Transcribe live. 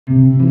Christian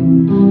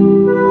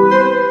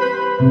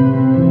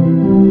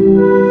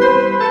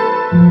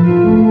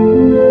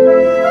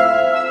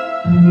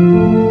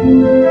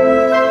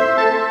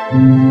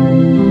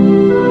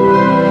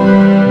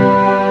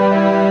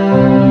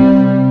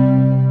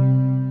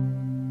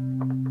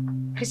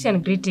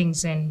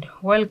greetings and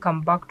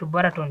welcome back to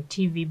Baraton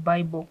TV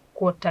Bible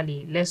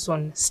Quarterly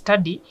Lesson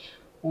Study.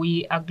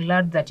 We are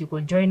glad that you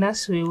could join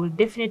us. We would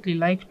definitely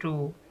like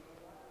to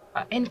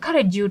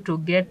encourage you to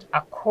get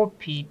a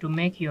copy to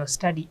make your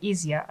study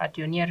easier at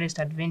your nearest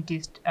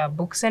Adventist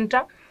book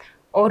center,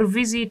 or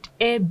visit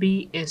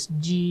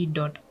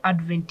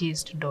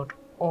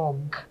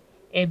absg.adventist.org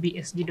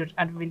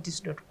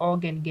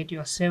absg.adventist.org and get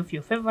yourself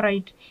your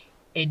favorite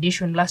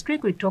edition. Last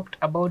week we talked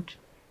about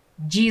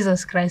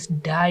Jesus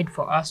Christ died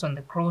for us on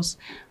the cross,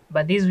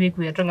 but this week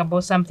we are talking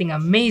about something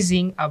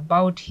amazing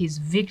about his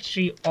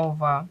victory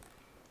over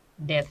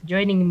death.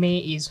 Joining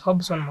me is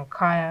Hobson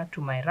Mokaya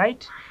to my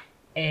right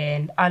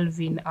and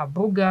Alvin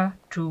Abuga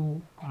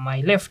to my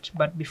left.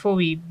 But before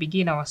we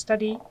begin our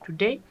study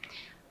today,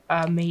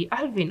 may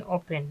Alvin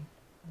open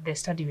the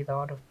study with a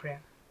word of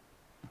prayer.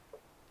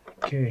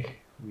 Okay,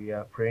 we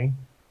are praying.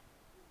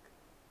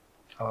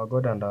 Our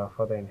God and our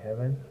Father in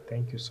heaven,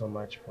 thank you so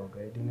much for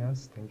guiding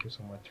us. Thank you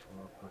so much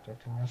for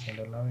protecting us and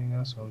allowing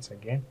us once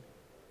again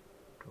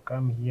to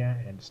come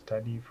here and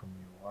study from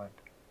your word.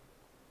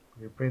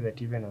 We pray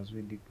that even as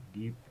we dig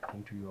deep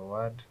into your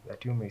word,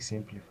 that you may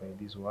simplify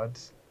these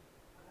words,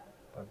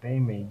 that they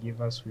may give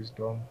us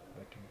wisdom,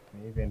 that you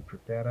may even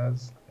prepare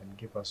us and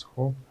give us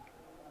hope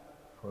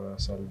for our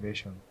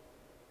salvation.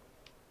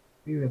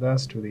 Be with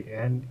us to the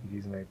end. It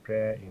is my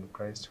prayer in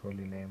Christ's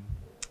holy name.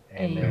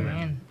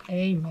 Amen.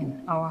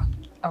 Amen. Our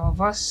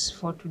verse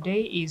for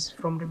today is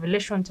from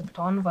Revelation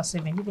chapter 1 verse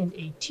 17 and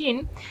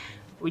 18,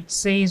 which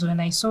says,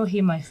 "When I saw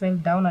him, I fell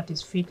down at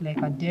his feet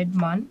like a dead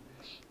man.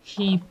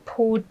 He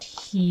put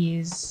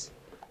his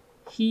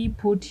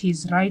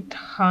right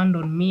hand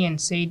on me and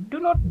said, 'Do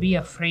not be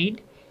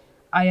afraid.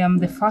 I am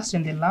the first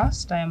and the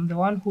last. I am the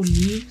one who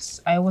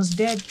lives. I was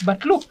dead,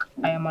 but look,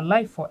 I am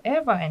alive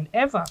forever and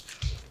ever,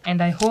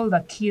 and I hold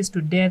the keys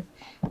to death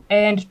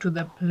and to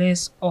the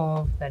place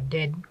of the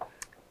dead.'"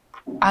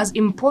 As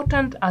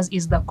important as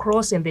is the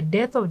cross and the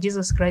death of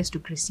Jesus Christ to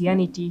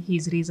Christianity,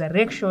 his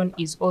resurrection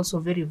is also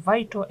very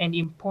vital and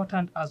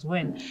important as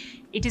well.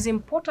 It is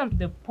important to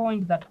the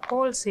point that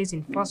Paul says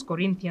in 1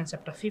 Corinthians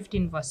chapter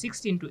 15 verse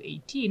 16 to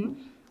 18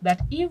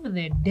 that if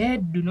the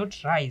dead do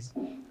not rise,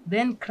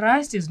 then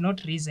Christ is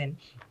not risen.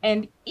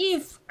 And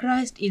if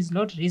Christ is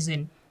not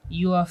risen,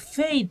 your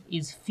faith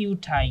is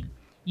futile.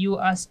 You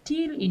are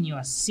still in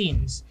your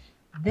sins.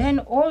 Then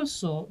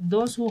also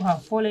those who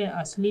have fallen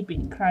asleep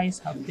in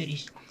Christ have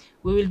perished.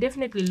 We will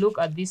definitely look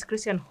at this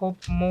Christian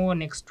hope more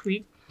next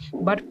week,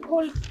 but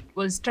Paul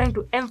was trying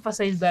to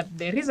emphasize that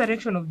the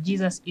resurrection of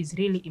Jesus is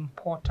really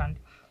important,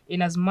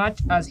 in as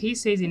much as he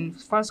says in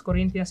 1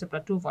 Corinthians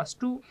chapter 2 verse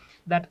 2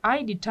 that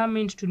I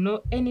determined to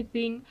not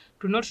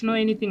know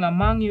anything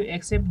among you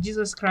except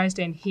Jesus Christ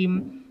and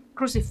him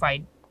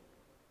crucified.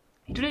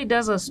 It really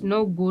does us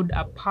no good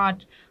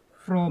apart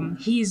from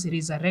his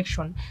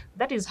resurrection.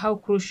 That is how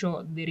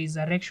crucial the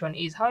resurrection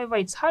is. However,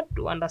 it's hard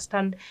to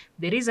understand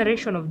the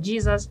resurrection of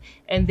Jesus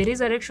and the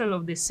resurrection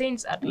of the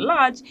saints at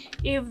large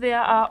if there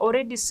are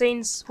already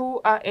saints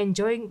who are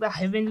enjoying the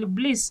heavenly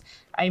bliss.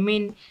 I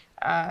mean,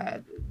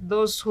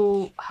 those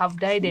who have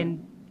died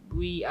and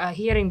we are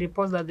hearing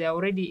reports that they are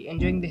already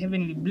enjoying the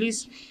heavenly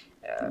bliss.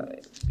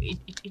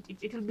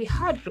 It will be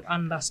hard to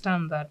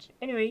understand that.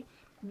 Anyway,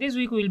 this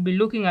week we'll be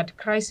looking at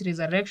Christ's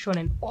resurrection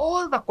and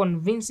all the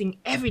convincing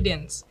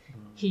evidence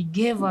he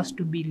gave us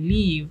to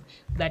believe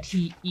that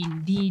he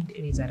indeed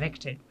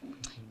resurrected.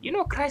 You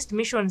know, Christ's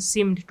mission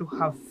seemed to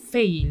have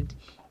failed.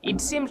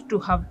 It seemed to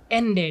have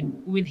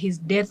ended with his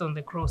death on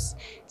the cross.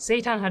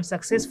 Satan had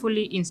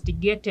successfully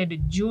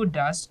instigated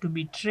Judas to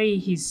betray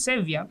his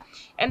Savior,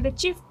 and the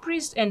chief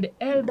priests and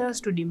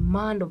elders to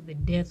demand of the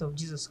death of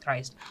Jesus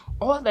Christ.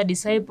 All the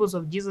disciples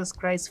of Jesus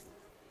Christ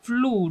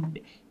flew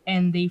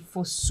and they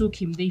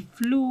forsook him. They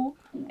flew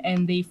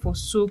and they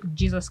forsook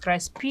Jesus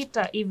Christ.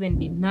 Peter even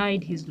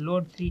denied his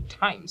Lord 3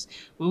 times.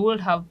 We would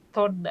have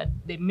thought that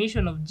the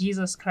mission of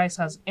Jesus Christ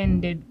has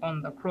ended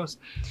on the cross.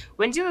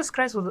 When Jesus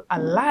Christ was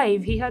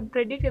alive, he had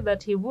predicted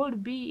that he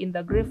would be in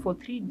the grave for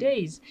 3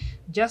 days,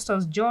 just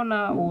as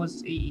Jonah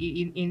was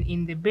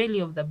in the belly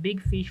of the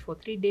big fish for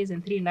 3 days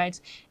and 3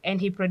 nights,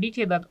 and he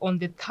predicted that on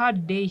the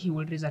 3rd day he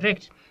will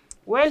resurrect.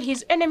 Well,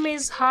 his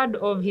enemies heard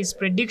of his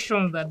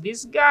predictions that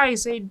this guy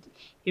said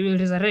he will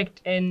resurrect,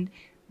 and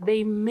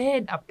they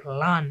made a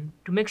plan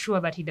to make sure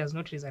that he does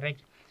not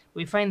resurrect.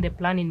 We find the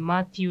plan in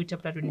Matthew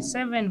chapter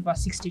 27,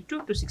 verse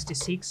 62 to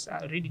 66.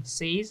 I'll read it.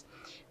 Says,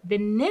 "The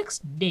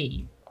next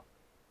day,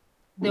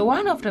 the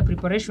one after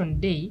preparation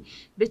day,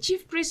 the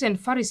chief priests and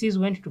Pharisees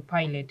went to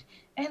Pilate,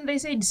 and they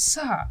said,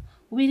 'Sir,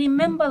 we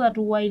remember that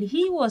while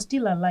he was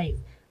still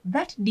alive,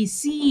 that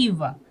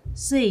deceiver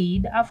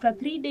said, after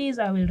 3 days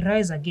I will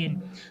rise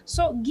again.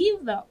 So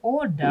give the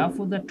order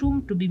for the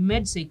tomb to be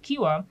made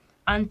secure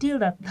until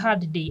the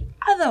third day.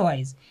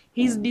 Otherwise,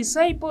 his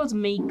disciples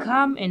may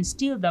come and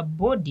steal the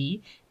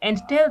body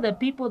and tell the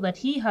people that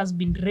he has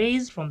been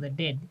raised from the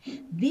dead.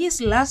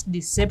 This last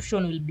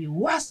deception will be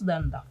worse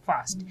than the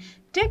first.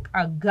 Take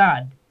a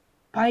guard.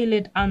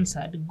 Pilate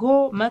answered,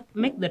 go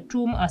make the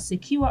tomb as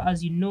secure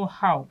as you know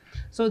how.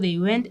 So they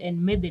went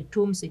and made the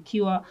tomb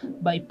secure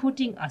by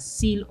putting a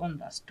seal on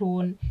the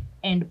stone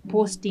and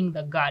posting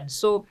the guard.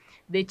 So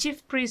the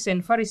chief priests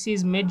and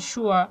Pharisees made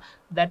sure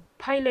that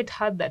Pilate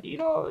had that,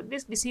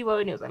 this deceiver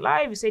when he was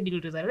alive, he said he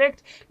will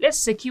resurrect. Let's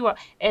secure.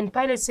 And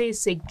Pilate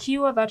says,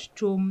 secure that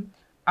tomb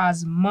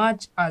as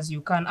much as you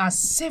can, as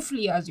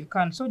safely as you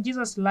can. So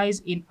Jesus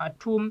lies in a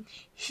tomb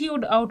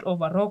hewed out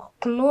of a rock,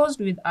 closed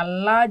with a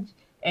large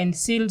and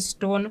sealed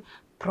stone,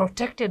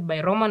 protected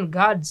by Roman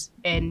guards.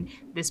 And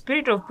the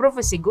spirit of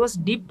prophecy goes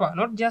deeper,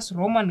 not just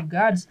Roman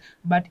guards,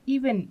 but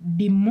even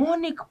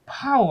demonic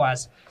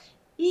powers.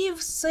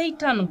 If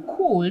Satan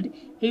could,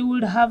 he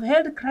would have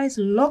held Christ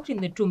locked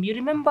in the tomb. You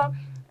remember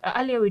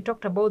earlier we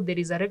talked about the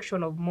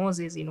resurrection of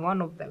Moses in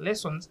one of the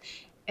lessons,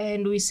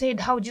 and we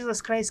said how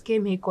Jesus Christ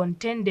came, he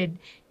contended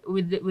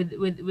with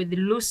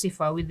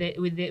Lucifer, with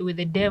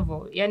the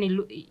devil,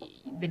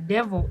 the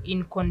devil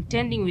in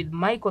contending with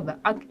Michael the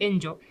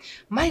archangel.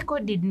 Michael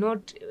did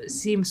not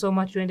seem so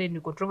much to enter into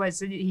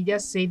controversy. He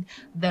just said,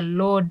 the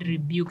Lord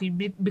rebuke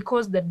it,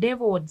 because the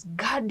devil was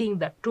guarding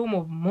the tomb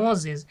of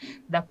Moses,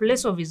 the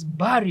place of his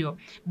burial,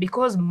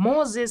 because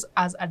Moses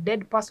as a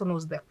dead person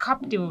was the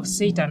captive of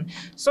Satan.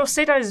 So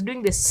Satan is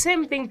doing the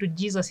same thing to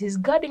Jesus. He's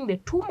guarding the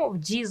tomb of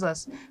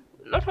Jesus,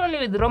 not only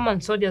with Roman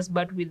soldiers,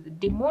 but with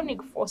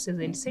demonic forces,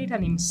 and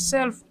Satan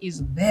himself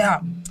is there.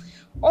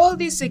 All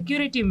these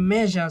security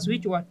measures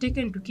which were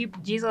taken to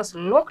keep Jesus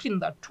locked in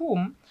the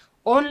tomb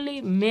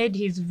only made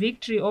his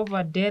victory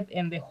over death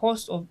and the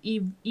host of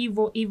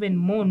evil even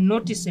more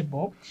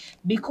noticeable,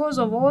 because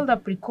of all the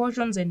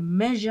precautions and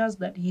measures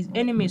that his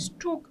enemies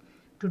took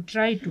to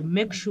try to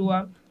make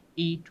sure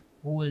it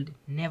would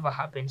never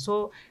happen.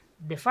 So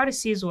the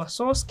Pharisees were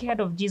so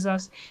scared of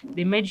Jesus,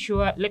 they made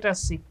sure, let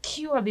us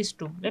secure this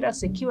tomb. Let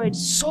us secure it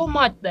so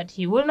much that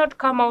he will not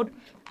come out,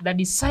 the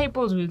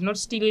disciples will not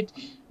steal it.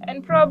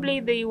 And probably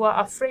they were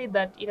afraid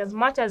that in as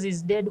much as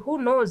he's dead, who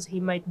knows,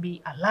 he might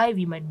be alive,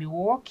 he might be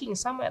walking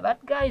somewhere.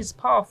 That guy is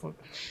powerful.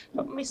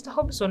 But Mr.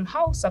 Hobson,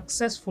 how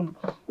successful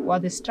were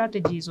the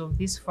strategies of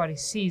these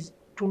Pharisees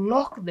to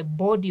lock the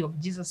body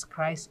of Jesus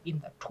Christ in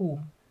the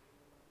tomb?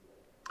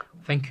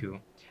 Thank you.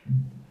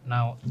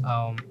 Now,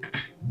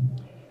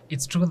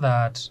 it's true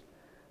that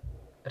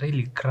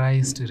really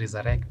Christ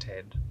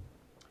resurrected.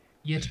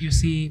 Yet you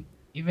see,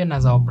 even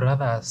as our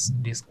brothers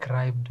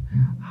described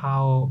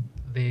how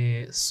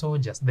the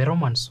soldiers, the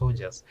Roman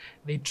soldiers,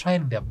 they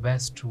tried their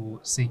best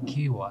to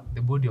secure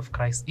the body of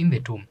Christ in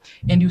the tomb.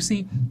 And you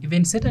see,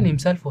 even Satan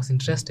himself was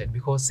interested,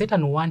 because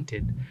Satan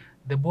wanted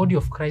the body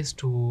of Christ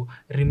to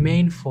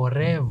remain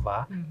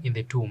forever in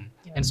the tomb.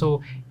 Yeah. And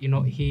so,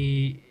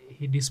 he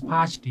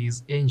dispatched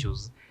his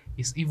angels,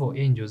 his evil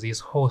angels, his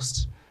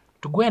hosts,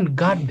 to go and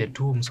guard the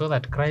tomb so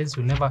that Christ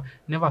will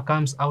never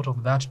comes out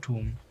of that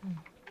tomb.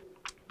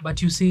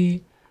 But you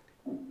see,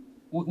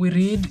 we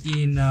read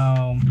in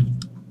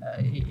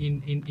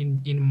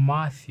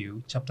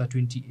Matthew chapter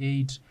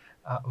 28,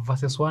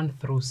 verses 1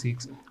 through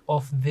 6,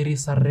 of the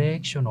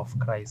resurrection of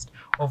Christ,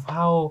 of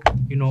how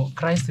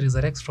Christ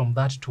resurrects from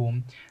that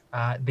tomb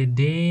the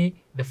day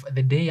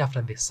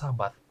after the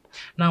Sabbath.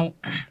 Now,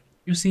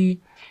 you see,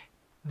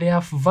 there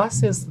are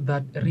verses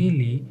that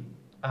really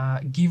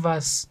give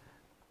us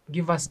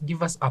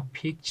a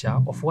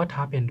picture of what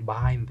happened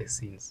behind the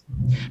scenes.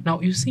 Now,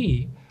 you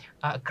see,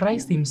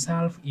 Christ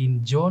himself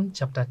in John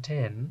chapter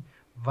 10,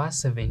 verse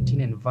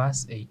 17 and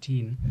verse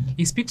 18,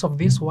 he speaks of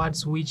these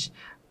words which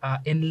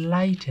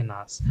enlighten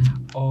us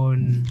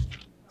on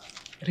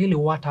really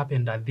what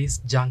happened at this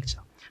juncture.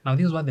 Now,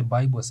 this is what the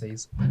Bible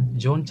says,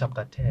 John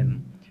chapter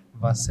 10,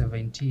 verse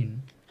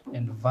 17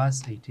 and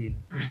verse 18.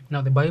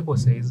 Now, the Bible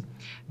says,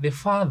 the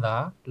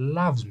Father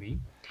loves me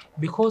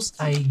because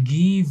I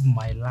give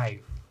my life.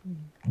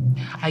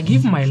 I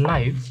give my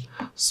life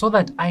so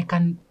that I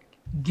can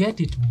get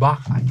it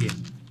back again.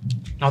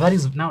 Now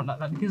this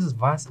is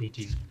verse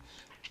 18.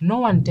 No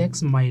one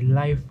takes my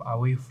life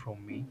away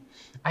from me.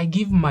 I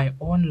give my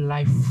own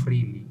life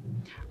freely.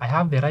 I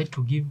have the right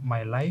to give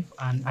my life,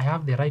 and I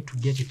have the right to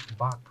get it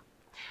back.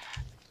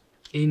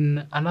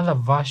 In another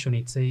version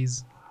it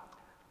says,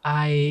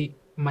 I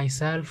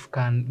myself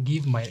can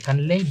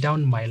lay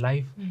down my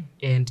life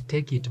and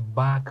take it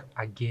back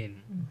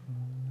again.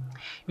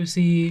 You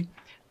see,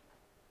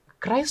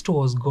 Christ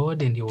was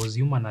God and he was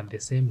human at the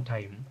same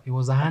time. He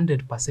was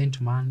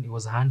 100% man, he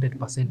was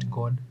 100%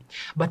 God.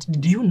 But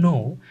do you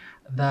know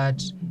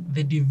that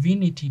the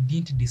divinity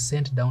didn't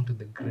descend down to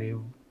the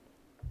grave?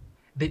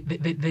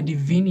 The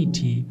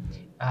divinity,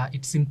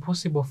 it's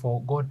impossible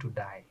for God to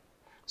die.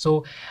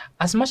 So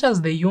as much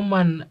as the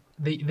humanity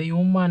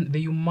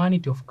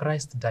of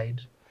Christ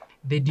died,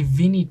 the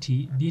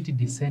divinity did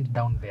descend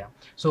down there.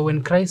 So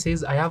when Christ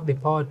says, I have the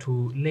power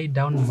to lay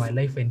down my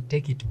life and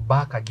take it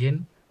back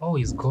again, oh,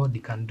 he's God,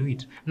 he can do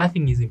it.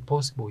 Nothing is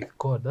impossible with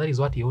God. That is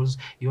what he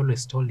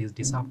always told his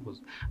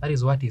disciples. That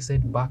is what he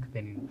said back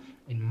then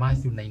in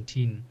Matthew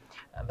 19,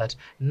 that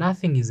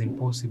nothing is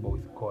impossible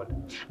with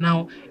God.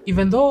 Now,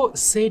 even though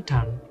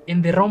Satan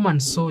and the Roman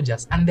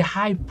soldiers and the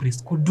high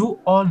priest could do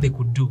all they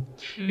could do,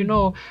 you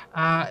know,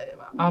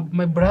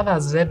 my brother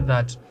said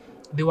that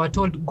they were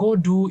told, go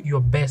do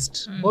your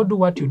best. Go do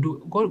what you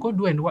do. Go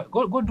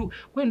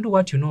and do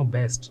what you know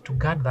best to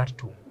guard that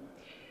tomb.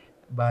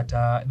 But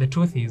the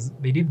truth is,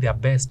 they did their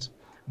best.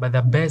 But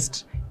the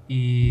best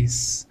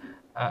is,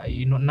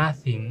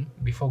 nothing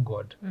before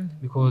God.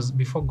 Because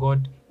before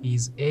God, He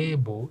is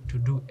able to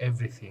do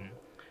everything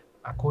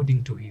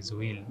according to His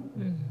will.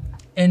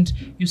 And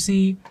you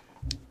see,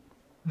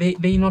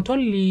 they not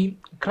only,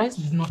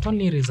 Christ did not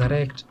only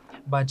resurrect,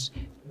 but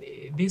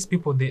these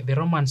people, the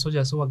Roman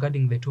soldiers who were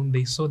guarding the tomb,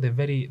 they saw the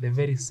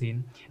very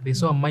scene. They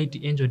saw a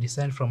mighty angel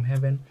descend from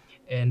heaven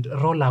and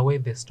roll away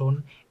the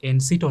stone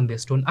and sit on the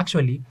stone.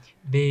 Actually,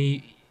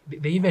 they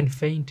even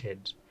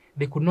fainted.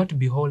 They could not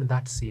behold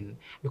that scene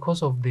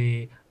because of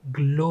the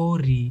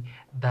glory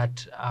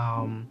that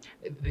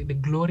the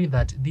glory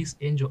that this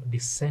angel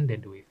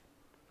descended with.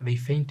 They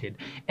fainted.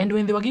 And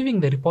when they were giving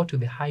the report to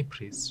the high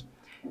priest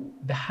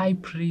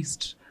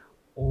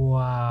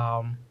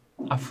were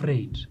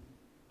afraid.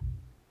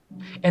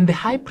 And the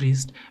high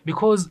priest,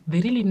 because they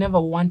really never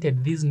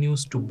wanted this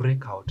news to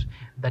break out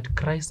that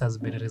Christ has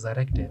been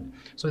resurrected,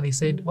 so they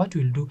said, what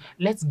we'll do,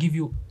 let's give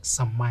you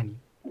some money.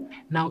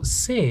 Now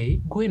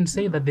go and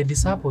say that the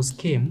disciples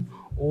came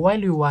while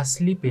you were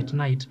asleep at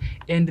night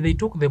and they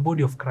took the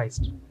body of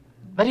Christ.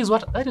 That is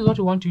what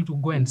we want you to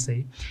go and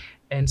say.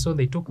 And so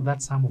they took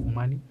that sum of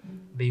money.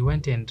 They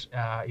went and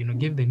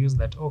gave the news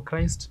that, oh,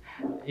 Christ,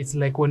 it's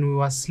like when we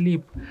were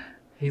asleep,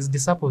 his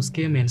disciples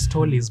came and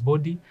stole his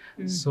body.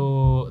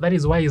 So that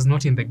is why he's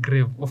not in the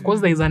grave. Of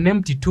course, there is an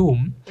empty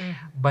tomb,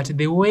 but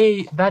the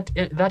way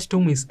that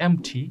tomb is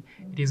empty,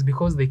 it is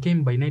because they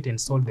came by night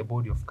and stole the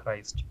body of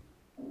Christ.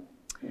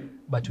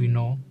 But we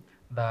know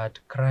that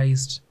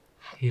Christ,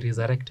 He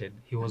resurrected.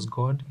 He was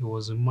God, He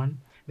was human.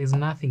 There's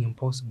nothing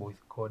impossible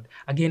with God.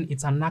 Again,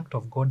 it's an act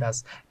of God,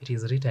 as it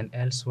is written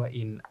elsewhere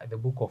in the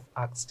book of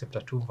Acts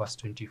chapter 2 verse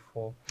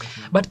 24.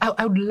 But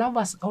I would love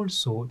us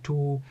also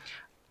to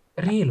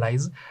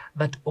realize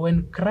that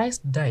when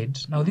Christ died,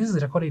 now this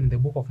is recorded in the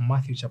book of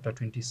Matthew chapter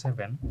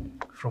 27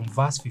 from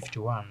verse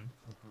 51,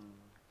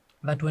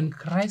 that when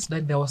Christ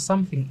died, there was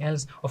something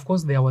else. Of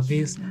course, there were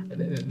this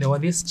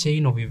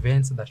chain of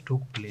events that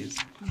took place.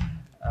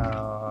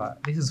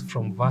 This is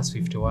from verse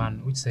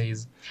 51, which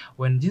says,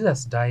 when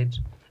Jesus died,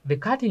 the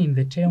curtain in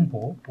the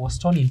temple was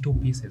torn in two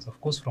pieces, of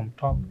course, from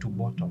top to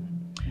bottom.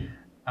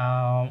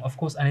 Of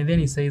course, and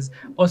then it says,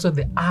 also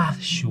the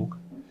earth shook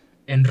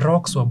and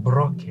rocks were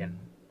broken.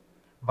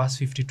 Verse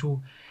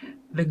 52,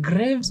 the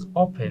graves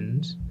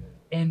opened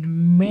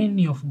and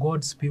many of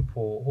God's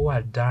people who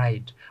had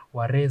died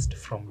were raised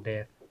from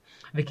death.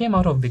 They came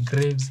out of the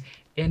graves,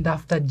 and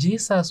after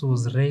Jesus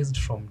was raised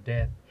from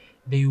death,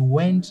 they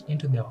went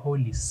into the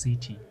holy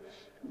city,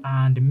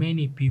 and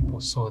many people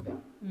saw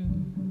them.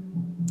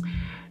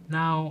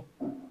 Now,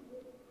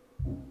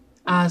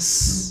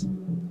 as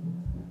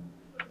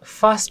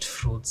first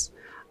fruits,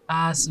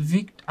 as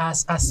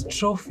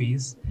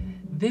trophies,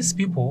 these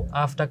people,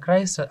 after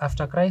Christ's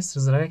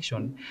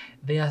resurrection,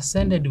 they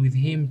ascended with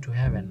Him to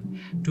heaven,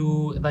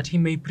 that He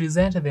may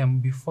present them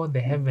before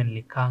the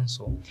heavenly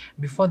council,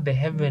 before the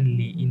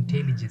heavenly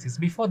intelligences,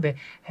 before the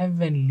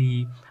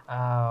heavenly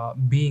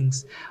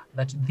beings,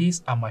 that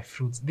these are my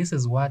fruits. This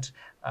is what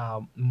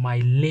my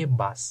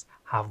labors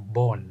have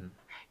borne.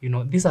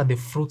 These are the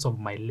fruits of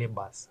my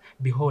labors.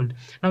 Behold.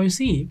 Now you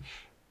see,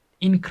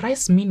 in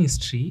Christ's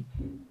ministry,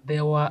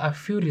 there were a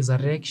few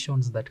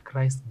resurrections that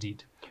Christ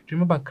did.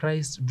 Remember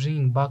Christ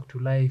bringing back to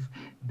life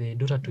the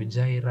daughter to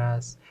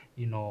Jairus,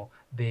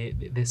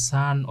 the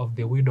son of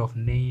the widow of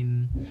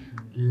Nain,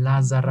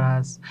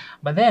 Lazarus.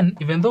 But then,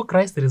 even though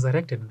Christ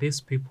resurrected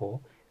these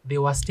people, they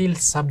were still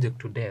subject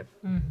to death.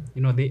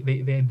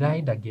 They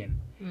died again.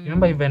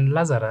 Remember, even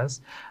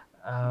Lazarus,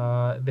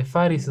 the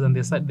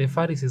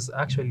Pharisees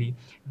actually,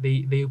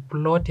 they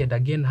plotted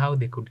again how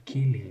they could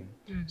kill him.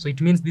 So it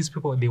means these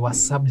people, they were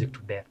subject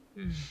to death.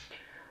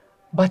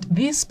 But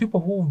these people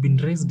who have been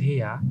raised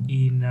here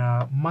in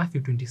Matthew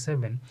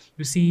 27,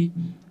 you see,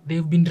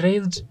 they've been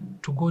raised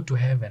to go to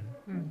heaven.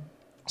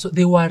 So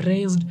they were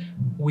raised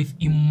with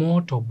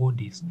immortal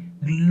bodies,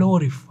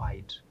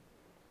 glorified.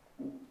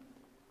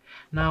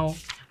 Now,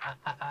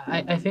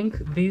 I think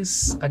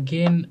this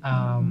again,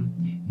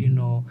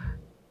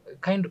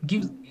 kind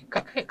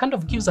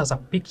of gives us a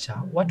picture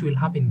what will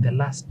happen in the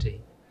last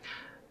day.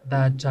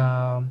 That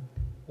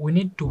we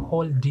need to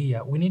hold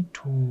dear. We need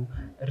to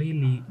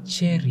really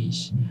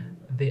cherish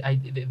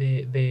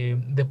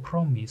the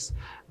promise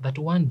that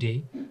one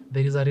day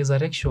there is a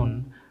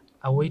resurrection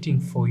awaiting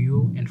for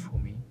you and for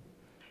me.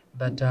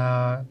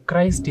 That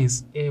Christ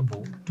is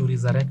able to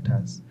resurrect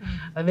us.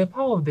 And the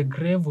power of the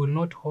grave will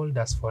not hold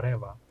us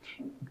forever.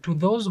 To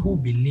those who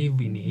believe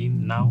in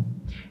Him now,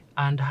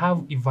 and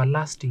have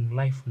everlasting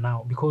life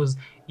now, because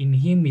in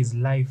him is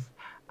life,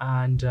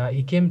 and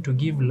he came to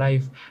give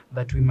life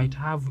that we might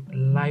have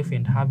life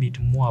and have it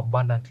more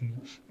abundantly.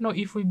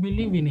 If we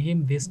believe in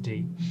him this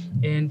day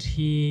and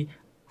he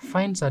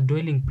finds a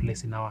dwelling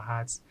place in our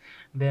hearts,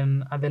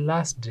 then at the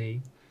last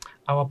day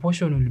our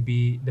portion will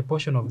be the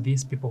portion of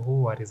these people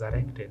who were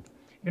resurrected,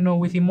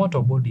 with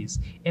immortal bodies,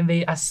 and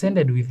they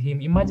ascended with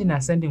him. Imagine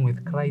ascending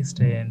with Christ,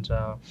 and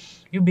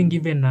you've been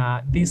given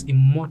this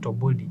immortal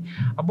body,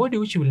 a body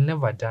which will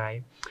never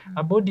die,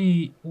 a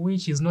body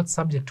which is not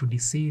subject to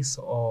disease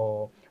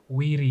or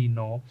weary,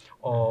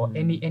 or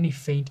any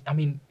faint. I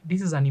mean,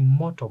 this is an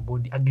immortal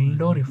body, a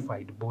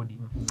glorified body,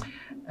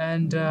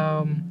 and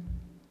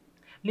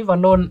leave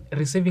alone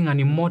receiving an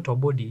immortal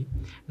body.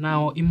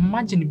 Now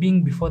imagine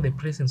being before the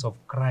presence of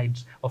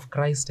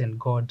Christ and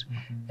God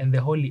and the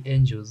holy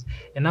angels,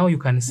 and now you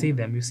can see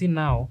them. You see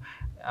now,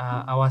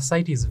 our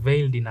sight is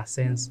veiled in a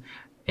sense.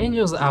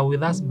 Angels are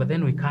with us, but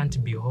then we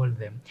can't behold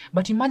them.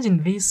 But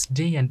imagine this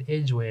day and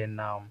age when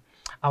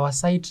our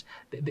sight,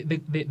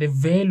 the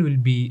veil will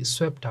be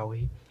swept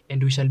away,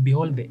 and we shall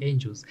behold the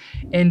angels.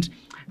 And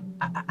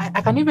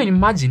I can even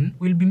imagine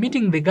we'll be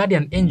meeting the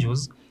guardian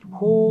angels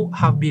who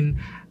have been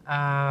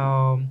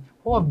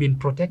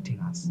protecting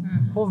us,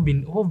 who have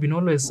been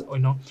always,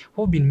 who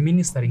have been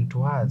ministering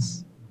to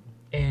us.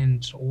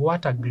 And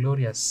what a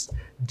glorious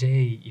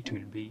day it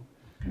will be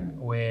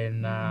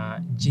when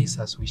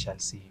Jesus we shall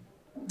see him.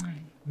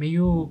 May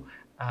you,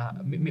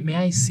 may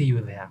I see you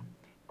there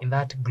in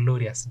that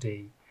glorious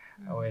day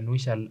when we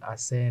shall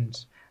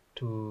ascend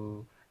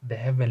to the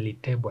heavenly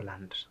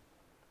tableland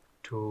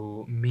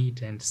to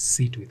meet and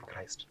sit with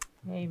Christ.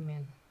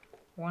 Amen.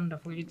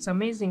 Wonderful. It's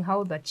amazing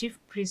how the chief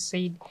priest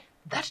said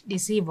that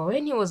deceiver,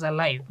 when he was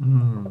alive,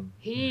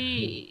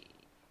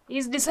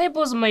 his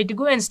disciples might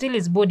go and steal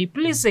his body.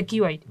 Please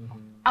secure it.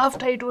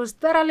 After it was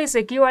thoroughly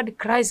secured,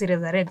 Christ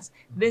resurrects.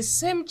 The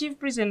same chief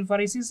priest and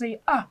Pharisees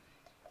say,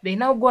 they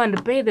now go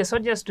and pay the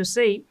soldiers to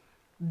say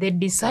the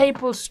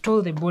disciples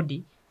stole the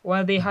body,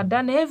 while they had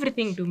done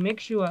everything to make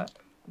sure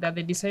that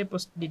the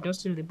disciples did not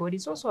steal the body.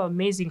 It's also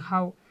amazing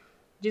how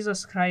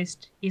Jesus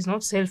Christ is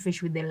not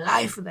selfish with the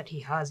life that he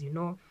has,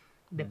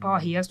 the power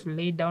he has to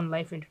lay down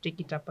life and to take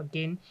it up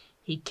again.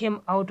 He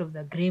came out of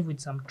the grave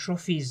with some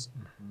trophies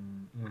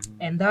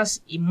and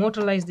thus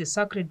immortalized the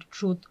sacred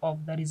truth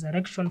of the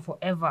resurrection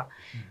forever.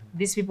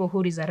 These people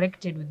who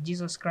resurrected with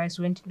Jesus Christ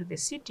went into the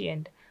city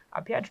and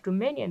appeared to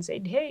many and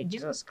said, hey,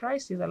 Jesus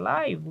Christ is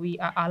alive. We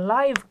are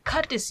alive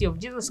courtesy of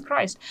Jesus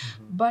Christ.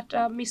 But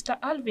Mr.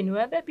 Alvin,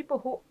 were there people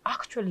who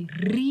actually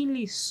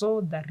really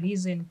saw the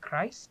risen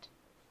Christ?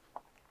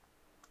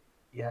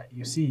 Yeah,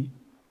 you see,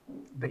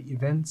 the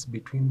events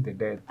between the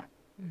death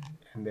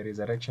and the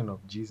resurrection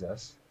of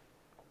Jesus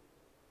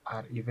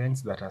are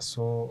events that are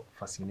so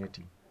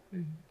fascinating,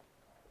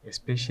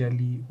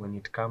 especially when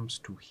it comes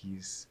to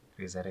his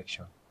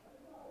resurrection.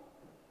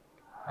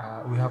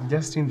 We have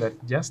just seen that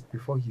just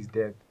before his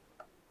death,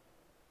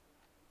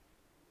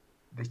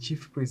 the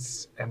chief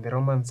priests and the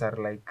Romans are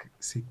like,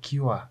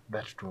 secure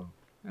that tomb,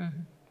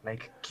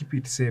 like keep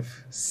it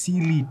safe,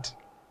 seal it.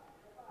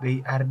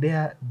 They are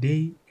there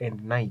day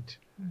and night,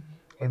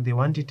 and they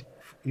want it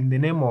in the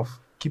name of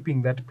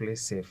keeping that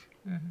place safe.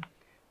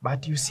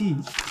 But you see,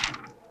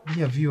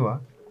 dear viewer,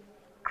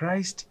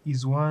 Christ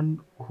is one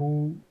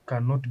who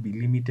cannot be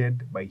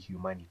limited by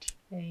humanity.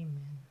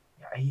 Amen.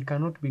 He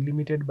cannot be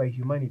limited by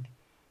humanity.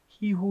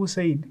 He who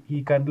said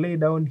he can lay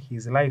down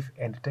his life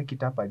and take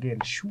it up again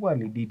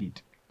surely did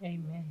it.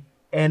 Amen.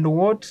 And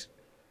what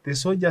the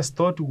soldiers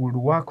thought would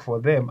work for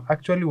them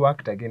actually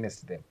worked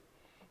against them,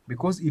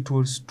 because it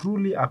was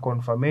truly a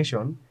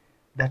confirmation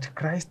that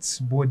Christ's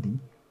body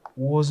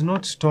was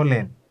not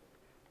stolen,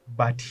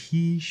 but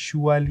he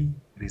surely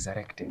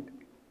resurrected.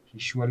 He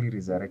surely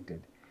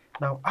resurrected.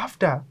 Now,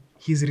 after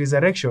his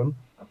resurrection,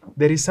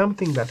 there is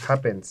something that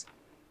happens.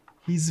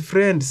 His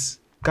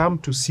friends come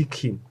to seek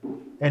him,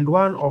 and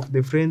one of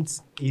the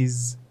friends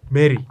is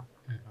Mary,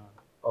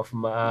 of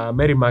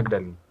Mary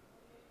Magdalene.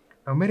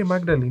 Now, Mary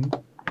Magdalene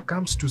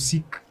comes to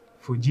seek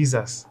for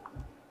Jesus,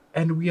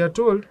 and we are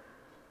told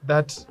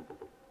that,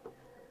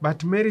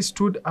 but Mary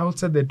stood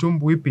outside the tomb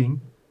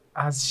weeping.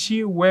 As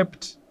she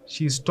wept,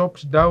 she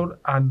stopped down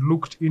and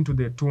looked into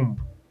the tomb,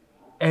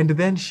 and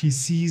then she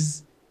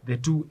sees the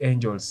two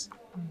angels,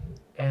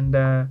 and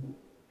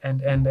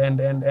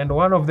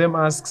one of them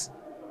asks,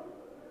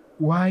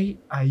 "Why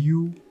are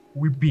you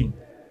weeping?"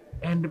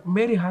 And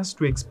Mary has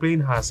to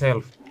explain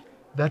herself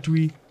that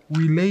we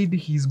laid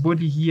his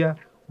body here,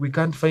 we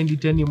can't find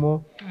it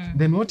anymore.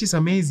 Then what is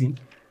amazing,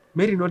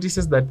 Mary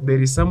notices that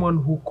there is someone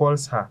who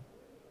calls her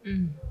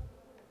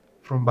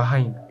from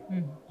behind.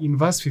 In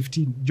verse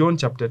 15, John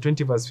chapter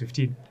 20, verse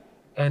 15.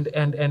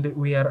 And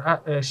we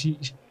are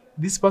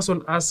this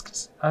person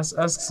asks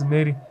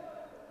Mary,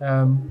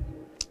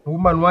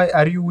 "Woman, why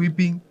are you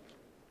weeping?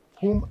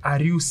 Whom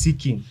are you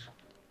seeking?"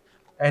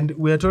 And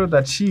we are told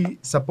that she,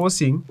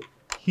 supposing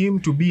him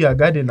to be a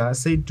gardener,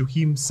 said to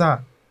him,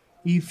 "Sir,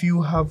 if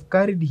you have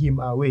carried him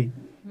away,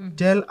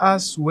 Tell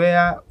us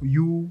where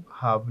you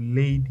have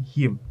laid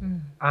him,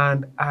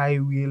 and I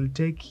will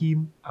take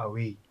him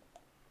away.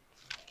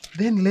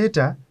 Then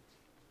later,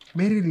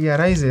 Mary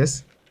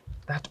realizes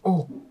that,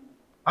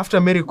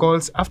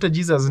 after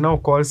Jesus now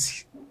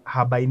calls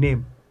her by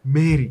name,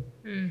 Mary,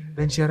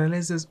 then she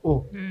realizes,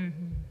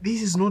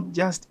 this is not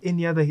just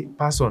any other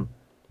person.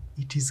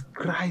 It is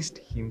Christ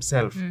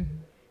himself.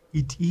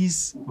 It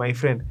is my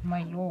friend.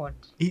 My Lord.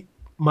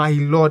 My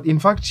Lord. In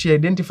fact, she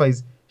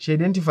identifies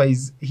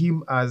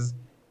him as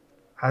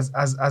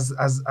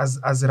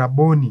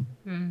Rabboni,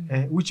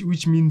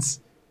 which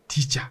means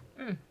teacher.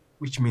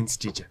 Which means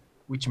teacher.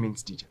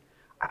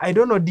 I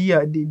don't know,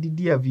 dear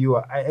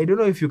viewer. I don't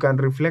know if you can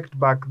reflect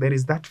back. There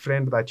is that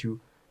friend that you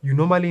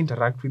normally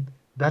interact with,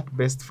 that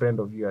best friend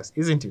of yours,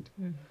 isn't it?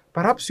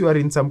 Perhaps you are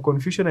in some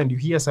confusion and you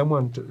hear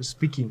someone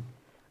speaking,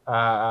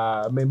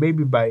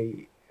 maybe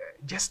by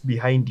just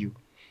behind you,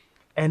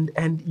 and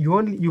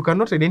you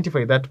cannot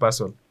identify that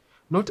person,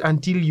 not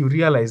until you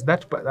realize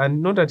that,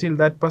 and not until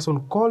that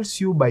person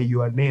calls you by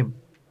your name.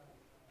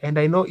 And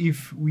I know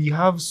if we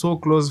have so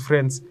close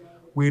friends,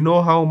 we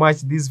know how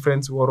much these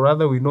friends, or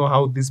rather we know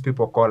how these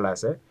people call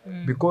us,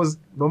 because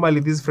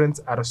normally these friends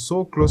are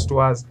so close to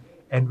us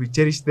and we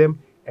cherish them,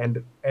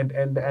 and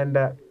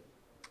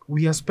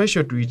we are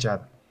special to each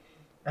other.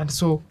 And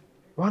so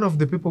one of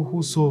the people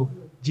who saw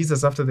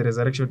Jesus after the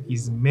resurrection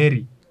is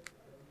Mary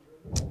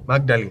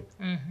Magdalene.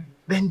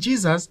 Then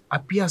Jesus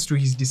appears to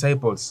his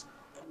disciples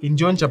in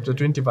John chapter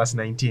 20 verse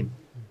 19.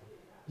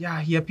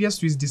 He appears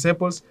to his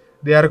disciples.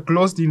 They are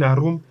closed in a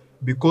room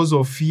because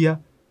of fear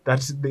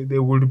that they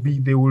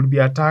will be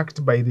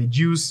attacked by the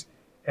Jews,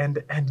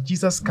 and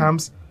Jesus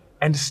comes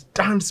and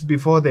stands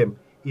before them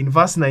in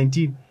verse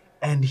 19,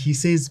 and he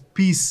says,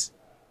 "Peace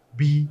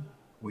be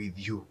with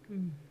you."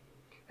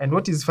 And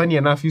what is funny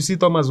enough, you see,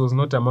 Thomas was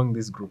not among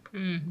this group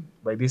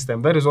by this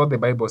time. That is what the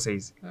Bible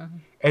says.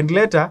 And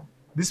later,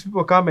 these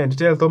people come and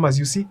tell Thomas,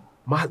 you see,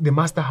 the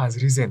master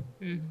has risen.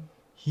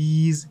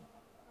 He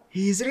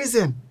is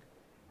risen.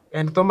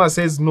 And Thomas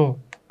says, no,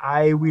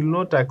 I will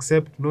not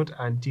accept, not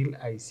until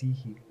I see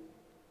him.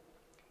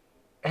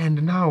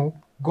 And now,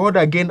 God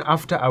again,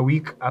 after a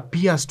week,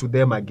 appears to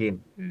them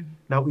again.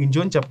 Now, in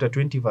John chapter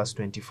 20, verse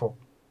 24.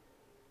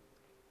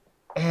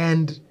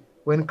 And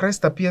when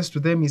Christ appears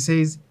to them, he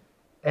says,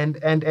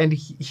 and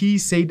he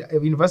said,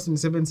 in verse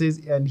 27 says,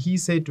 and he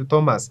said to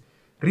Thomas,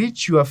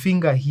 reach your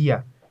finger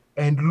here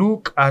and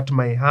look at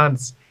my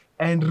hands,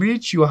 and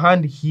reach your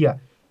hand here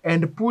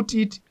and put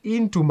it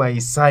into my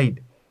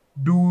side.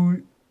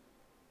 Do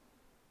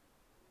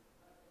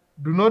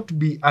not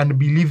be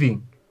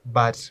unbelieving,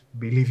 but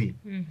believing.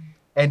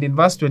 And in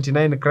verse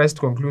 29, Christ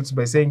concludes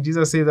by saying,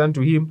 Jesus says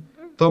unto him,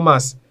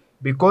 Thomas,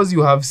 because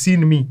you have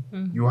seen me,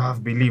 you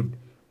have believed.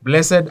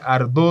 Blessed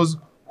are those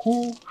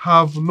who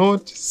have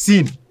not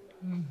seen,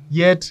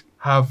 yet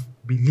have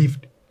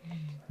believed.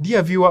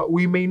 Dear viewer,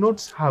 we may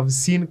not have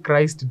seen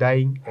Christ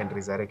dying and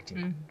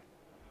resurrecting.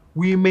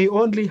 We may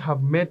only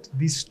have met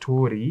this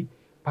story,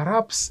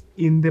 perhaps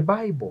in the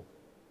Bible.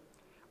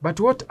 But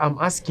what I'm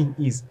asking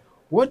is,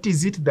 what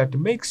is it that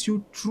makes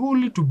you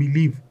truly to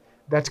believe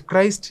that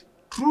Christ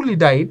truly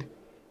died,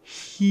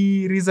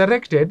 he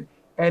resurrected,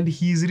 and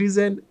he is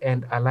risen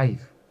and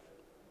alive?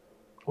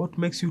 What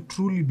makes you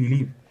truly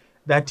believe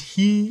that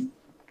he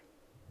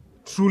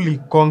truly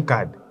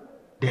conquered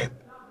death?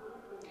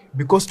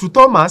 Because to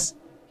Thomas,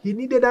 he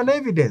needed an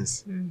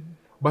evidence.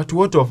 But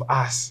what of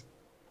us?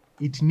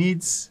 It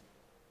needs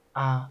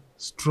a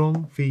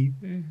strong faith,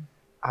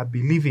 a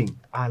believing,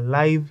 a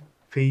live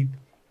faith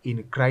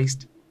in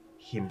Christ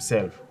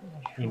himself.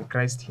 In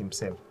Christ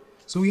himself.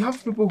 So we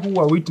have people who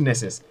are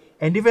witnesses.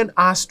 And even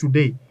us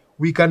today,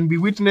 we can be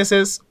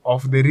witnesses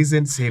of the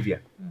risen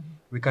Savior.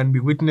 We can be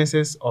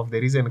witnesses of the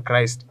risen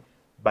Christ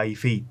by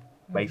faith.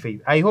 By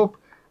faith.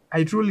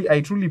 I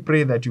truly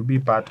pray that you be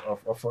part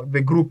of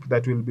the group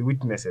that will be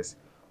witnesses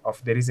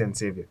of the risen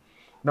Savior.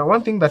 Now,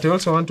 one thing that I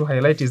also want to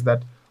highlight is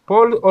that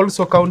Paul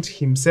also counts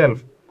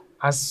himself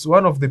as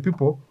one of the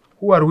people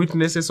who are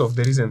witnesses of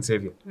the risen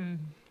Savior.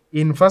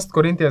 In 1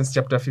 Corinthians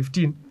chapter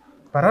 15,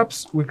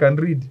 perhaps we can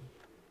read.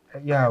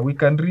 We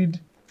can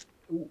read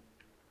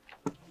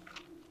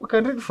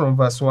from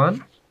verse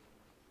 1.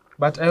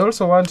 But I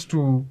also want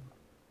to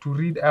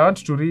read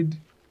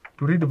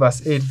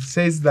verse 8. It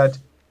says that,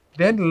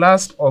 then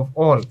last of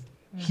all,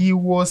 he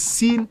was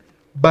seen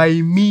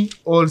by me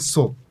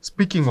also.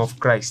 Speaking of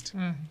Christ.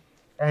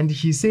 And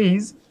he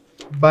says,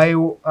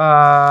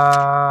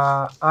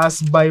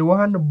 as by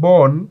one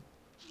born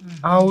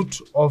out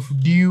of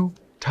due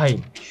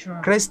time.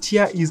 Christ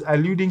here is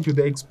alluding to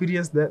the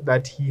experience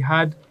that he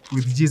had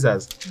with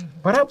Jesus.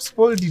 Perhaps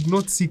Paul did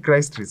not see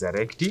Christ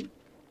resurrecting,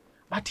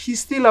 but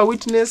he's still a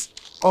witness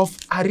of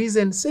a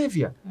risen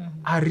Savior,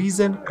 a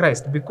risen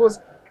Christ. Because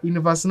in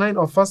verse 9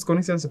 of 1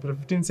 Corinthians chapter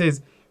 15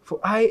 says, for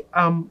I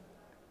am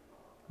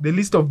the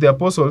least of the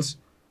apostles.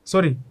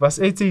 Verse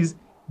 8 says,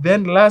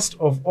 then last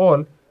of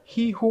all,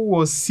 he who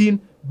was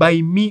seen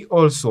by me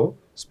also.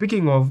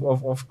 Speaking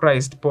of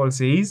Christ, Paul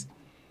says,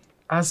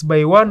 as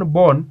by one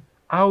born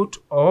out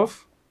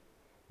of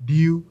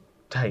due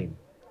time.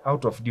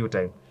 Out of due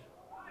time.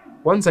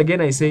 Once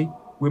again, I say,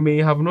 we may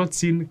have not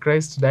seen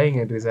Christ dying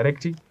and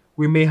resurrecting.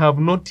 We may have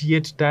not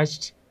yet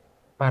touched,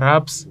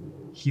 perhaps,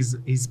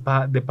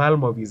 the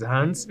palm of his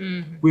hands.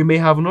 We may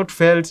have not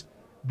felt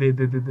the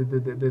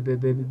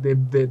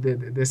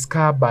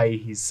scar by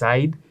his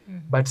side,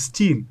 but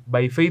still,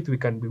 by faith, we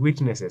can be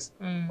witnesses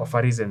of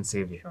a risen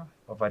Savior. Sure.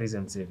 Of a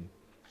risen Savior.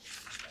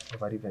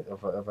 Of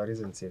a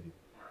risen Savior.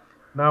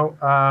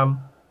 Now,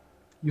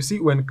 you see,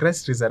 when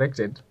Christ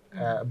resurrected,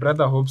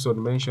 Brother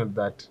Hobson mentioned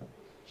that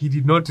he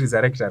did not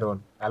resurrect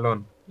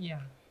alone.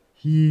 Yeah.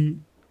 He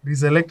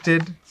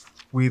resurrected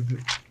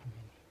with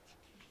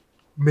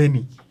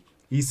many.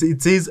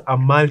 It says a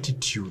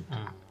multitude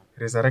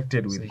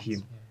resurrected with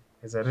him.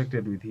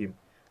 Resurrected with him.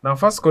 Now,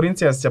 1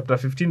 Corinthians chapter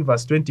 15,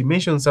 verse 20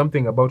 mentions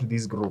something about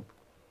this group.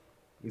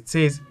 It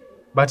says,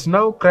 "But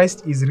now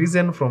Christ is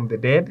risen from the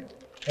dead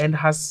and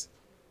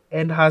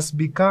has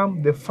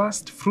become the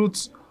first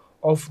fruits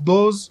of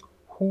those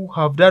who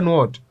have done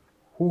what?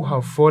 Who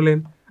have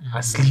fallen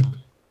asleep."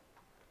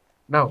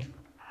 Now,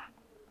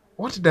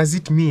 what does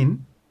it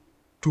mean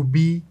to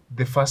be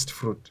the first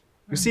fruit?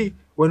 You see,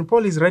 when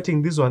Paul is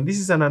writing this one, this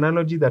is an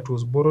analogy that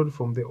was borrowed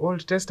from the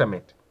Old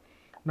Testament.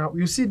 Now,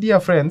 you see, dear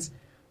friends,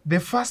 the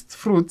first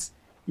fruits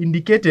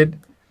indicated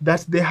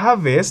that the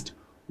harvest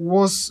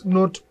was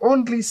not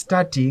only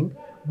starting,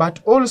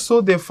 but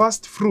also the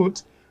first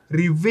fruit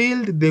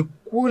revealed the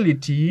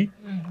quality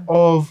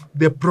of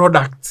the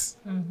products.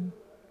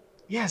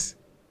 Yes.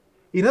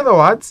 In other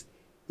words,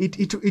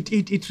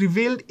 it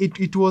revealed,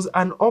 it was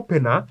an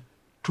opener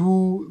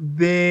to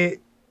the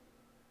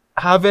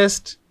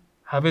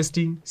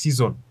harvesting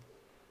season.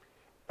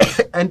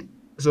 and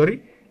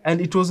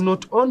it was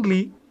not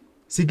only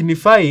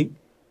signifying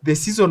the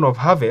season of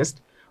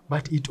harvest,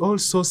 but it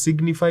also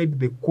signified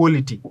the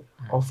quality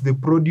of the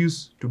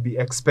produce to be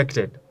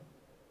expected.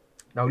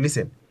 Now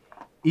listen,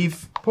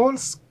 if Paul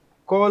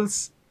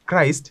calls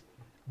Christ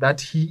that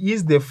he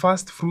is the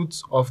first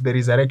fruits of the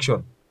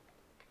resurrection,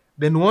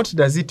 then what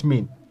does it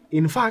mean?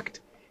 In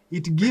fact,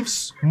 it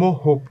gives more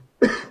hope.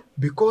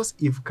 Because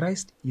if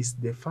Christ is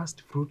the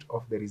first fruit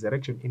of the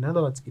resurrection, in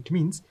other words, it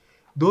means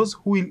those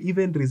who will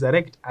even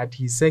resurrect at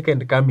his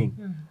second coming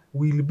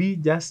will be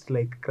just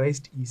like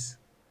Christ is.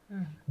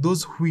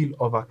 Those who will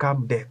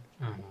overcome death.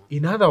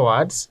 In other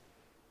words,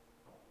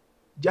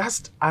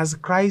 just as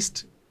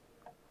Christ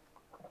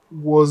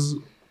was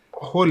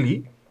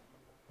holy,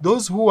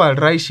 those who are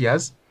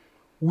righteous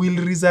will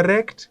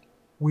resurrect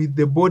with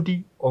the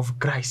body of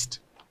Christ.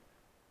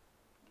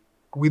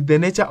 With the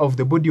nature of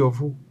the body of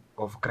who?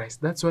 Of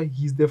Christ. That's why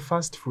he's the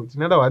first fruit.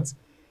 In other words,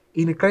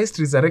 in Christ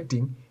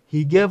resurrecting,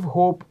 he gave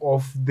hope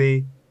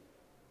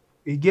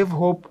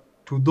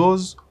to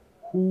those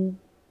who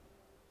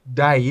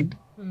died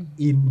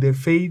in the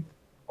faith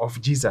of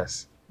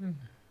Jesus.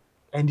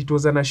 And it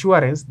was an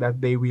assurance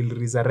that they will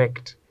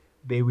resurrect.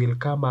 They will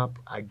come up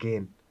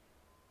again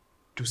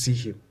to see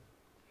him.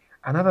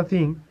 Another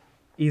thing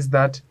is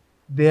that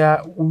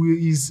there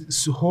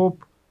is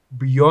hope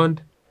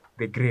beyond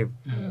the grave.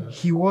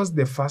 He was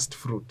the first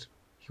fruit.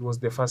 He was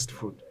the first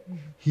fruit.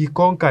 He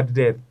conquered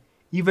death.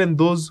 Even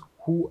those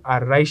who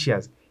are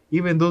righteous,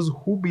 even those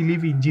who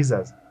believe in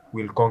Jesus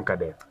will conquer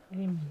death.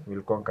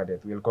 Will conquer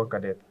death. Will conquer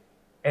death.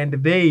 And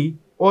they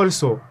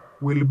also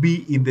will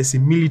be in the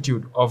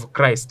similitude of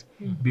Christ.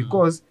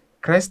 Because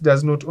Christ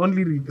does not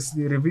only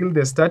reveal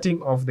the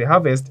starting of the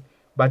harvest,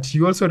 but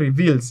he also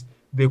reveals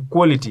the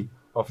quality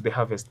of the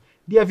harvest.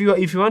 Dear viewer,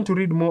 if you want to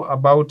read more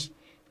about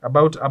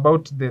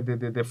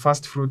the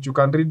first fruit, you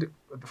can read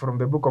from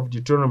the book of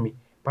Deuteronomy,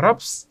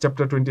 perhaps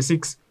chapter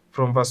 26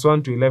 from verse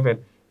 1 to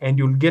 11, and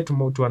you'll get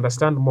more to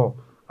understand more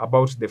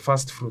about the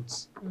first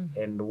fruits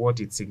and what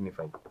it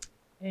signifies.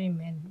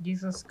 Amen.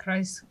 Jesus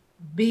Christ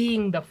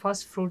being the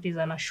first fruit is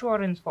an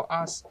assurance for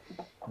us.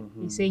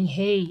 He's saying,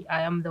 hey,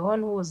 I am the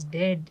one who was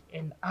dead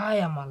and I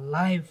am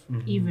alive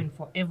even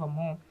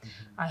forevermore.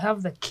 I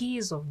have the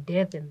keys of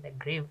death and the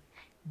grave.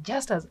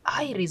 Just as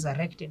I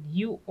resurrected,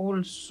 you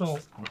also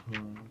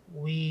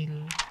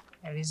will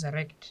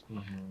resurrect.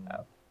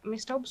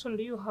 Mr. Hobson,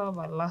 do you have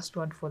a last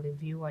word for the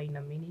viewer in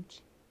a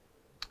minute?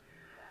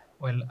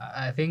 Well,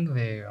 I think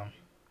the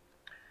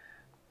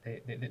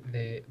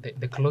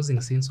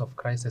closing scenes of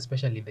Christ,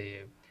 especially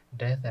the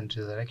death and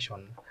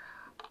resurrection,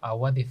 are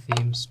worthy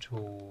themes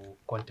to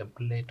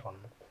contemplate on.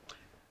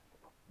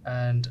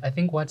 And I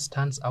think what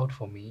stands out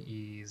for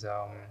me is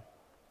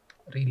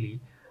really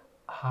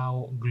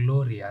how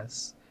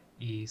glorious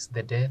is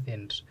the death,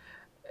 and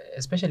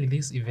especially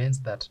these events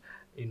that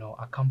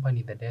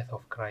accompany the death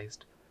of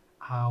Christ.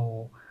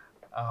 How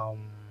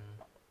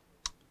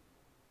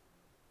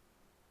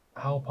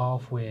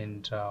powerful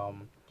and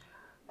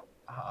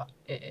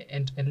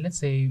let's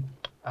say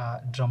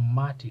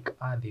dramatic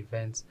are the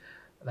events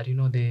that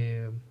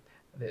the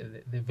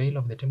veil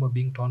of the temple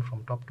being torn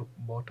from top to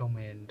bottom,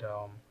 and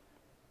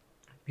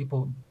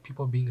people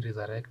being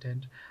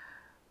resurrected.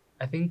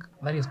 I think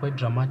that is quite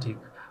dramatic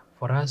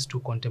for us to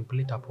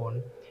contemplate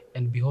upon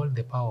and behold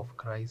the power of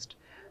Christ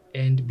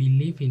and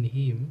believe in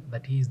him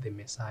that he is the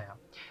Messiah.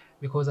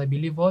 Because I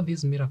believe all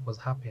these miracles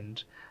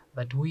happened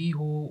that we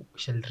who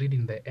shall read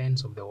in the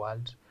ends of the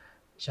world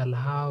shall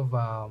have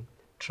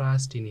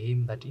trust in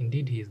him that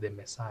indeed he is the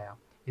Messiah.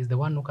 He is the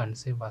one who can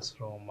save us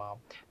from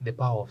the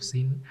power of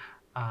sin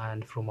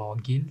and from our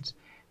guilt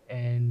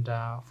and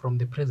from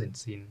the present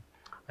sin.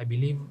 I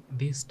believe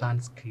this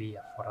stands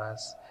clear for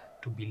us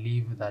to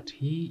believe that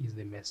he is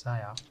the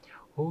Messiah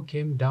who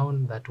came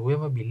down that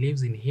whoever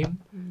believes in him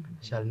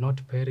shall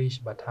not perish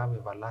but have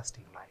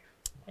everlasting life.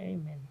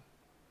 Amen.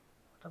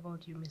 What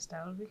about you, Mr.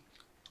 Alvi?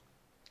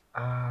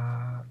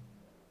 I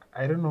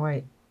don't know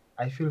why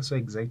I feel so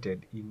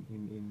excited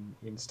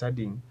in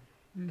studying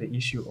the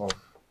issue of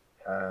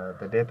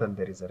the death and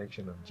the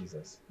resurrection of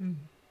Jesus.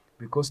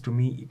 Because to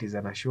me it is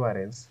an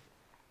assurance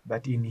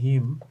that in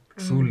him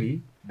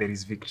truly there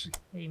is victory.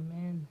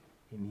 Amen.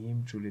 In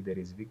him truly there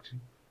is victory.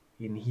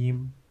 In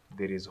him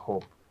there is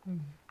hope.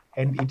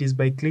 And it is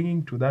by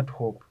clinging to that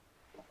hope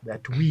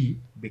that we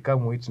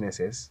become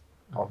witnesses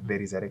of the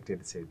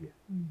resurrected Savior.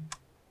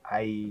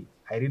 I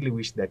really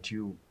wish that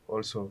you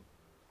also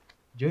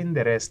join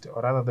the rest,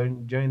 or rather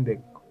than join the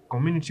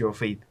community of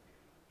faith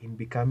in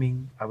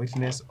becoming a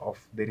witness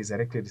of the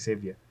resurrected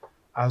Savior,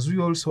 as we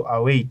also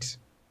await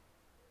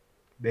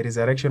the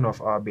resurrection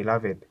of our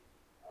beloved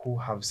who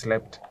have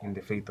slept in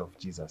the faith of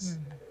Jesus.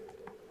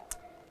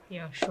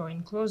 Yeah, sure.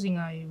 In closing,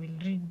 I will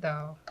read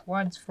the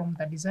words from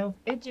the Desire of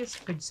Ages,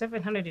 page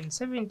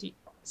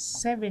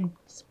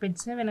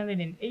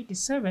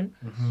 787,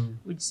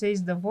 which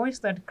says, "The voice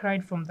that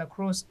cried from the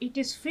cross, 'It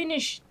is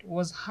finished,'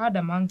 was heard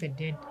among the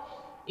dead.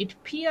 It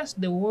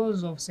pierced the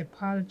walls of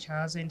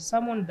sepulchres and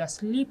summoned the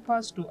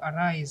sleepers to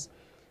arise.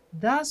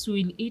 Thus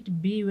will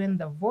it be when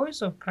the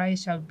voice of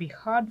Christ shall be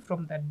heard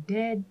from the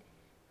dead,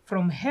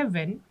 from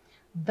heaven.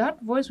 That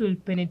voice will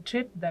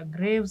penetrate the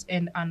graves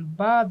and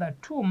unbar the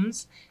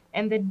tombs,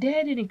 and the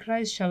dead in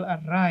Christ shall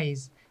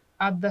arise.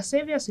 At the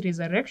Saviour's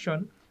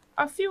resurrection,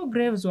 a few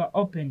graves were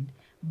opened,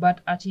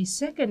 but at his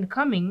second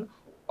coming,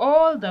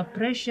 all the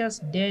precious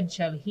dead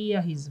shall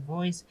hear his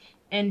voice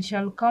and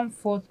shall come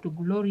forth to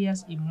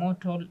glorious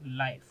immortal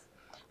life.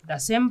 The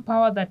same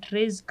power that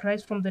raised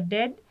Christ from the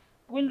dead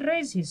will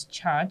raise his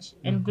church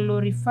and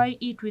glorify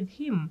it with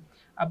him,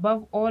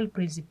 above all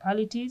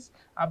principalities,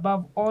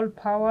 above all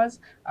powers,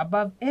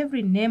 above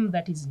every name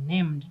that is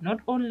named,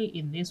 not only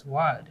in this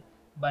world,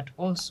 but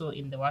also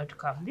in the world to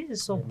come." This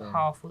is so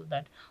powerful,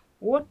 that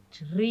what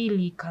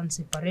really can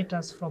separate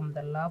us from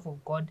the love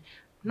of God,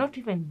 not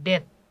even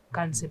death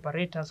can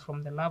separate us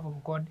from the love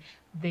of God.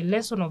 The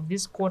lesson of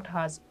this quote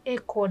has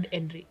echoed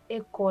and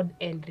re-echoed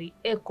and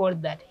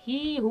re-echoed that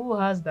he who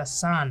has the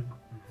Son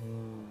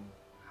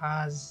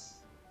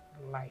has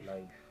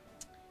life.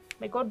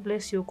 May God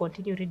bless you.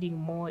 Continue reading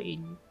more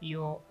in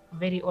your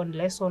very own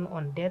lesson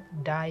on death,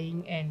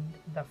 dying, and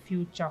the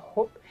future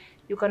hope.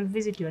 You can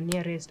visit your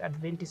nearest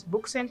Adventist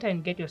book center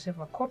and get yourself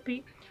a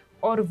copy,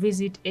 or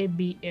visit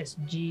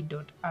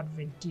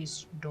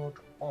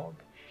absg.adventist.org.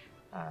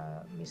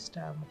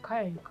 Mr.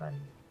 Mukaya, you can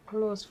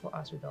close for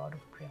us with a word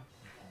of prayer.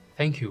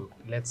 Thank you.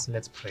 Let's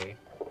pray.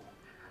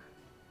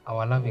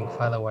 Our loving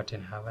Father, who art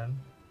in heaven,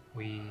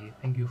 we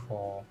thank you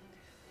for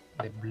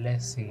the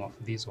blessing of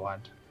this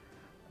word,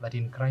 that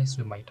in Christ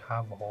we might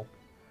have hope,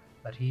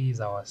 that he is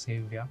our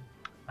Savior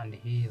and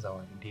he is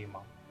our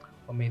Redeemer.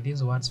 Oh, may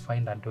these words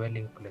find a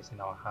dwelling place in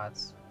our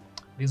hearts.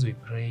 This we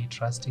pray,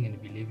 trusting and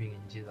believing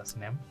in Jesus'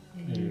 name.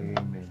 Amen.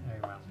 Amen.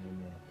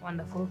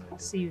 Wonderful.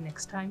 See you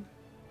next time.